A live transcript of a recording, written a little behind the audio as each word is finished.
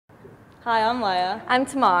Hi, I'm Leia. I'm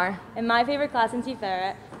Tamar. And my favorite class in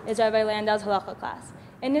Tiferet is Rabbi Landau's Halacha class.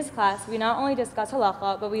 In this class, we not only discuss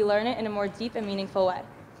Halacha, but we learn it in a more deep and meaningful way.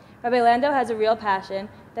 Rabbi Landau has a real passion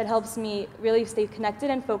that helps me really stay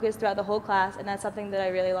connected and focused throughout the whole class, and that's something that I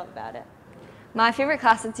really love about it. My favorite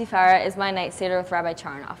class in Tiferet is my night seder with Rabbi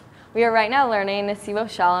Charnoff. We are right now learning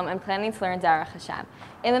Nesivos Shalom and planning to learn Derech Hashem.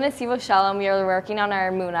 In the Nesivos Shalom, we are working on our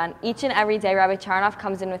Emunah, and each and every day Rabbi Charnoff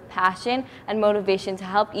comes in with passion and motivation to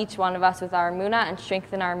help each one of us with our Emunah and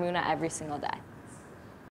strengthen our Emunah every single day.